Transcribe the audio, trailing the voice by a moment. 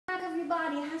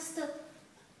body has to fly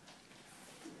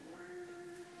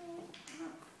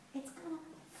up. It's going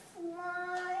to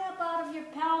fly up out of your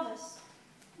pelvis.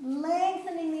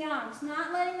 Lengthening the arms,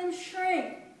 not letting them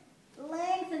shrink.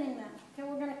 Lengthening them. Okay,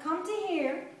 we're going to come to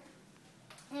here.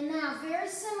 And now, very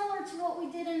similar to what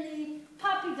we did in the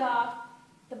puppy dog,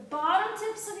 the bottom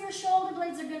tips of your shoulder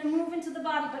blades are going to move into the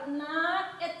body, but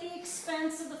not at the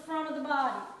expense of the front of the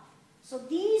body. So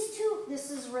these two,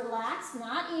 this is relaxed,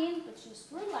 not in, but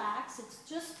just relax. It's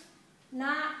just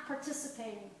not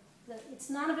participating. It's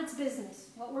none of its business.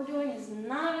 What we're doing is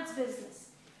none of its business.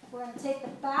 We're going to take the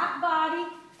back body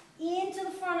into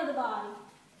the front of the body.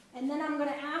 And then I'm going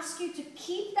to ask you to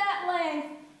keep that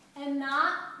length and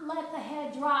not let the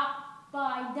head drop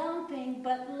by dumping,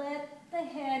 but let the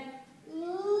head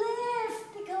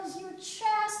lift because your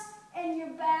chest and your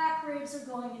back ribs are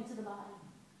going into the body.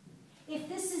 If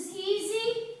this is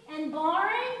easy and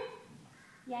boring,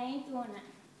 you ain't doing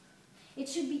it. It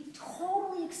should be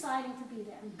totally exciting to be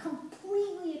there,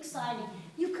 completely exciting.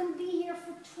 You can be here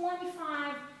for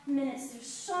 25 minutes. There's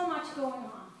so much going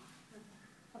on.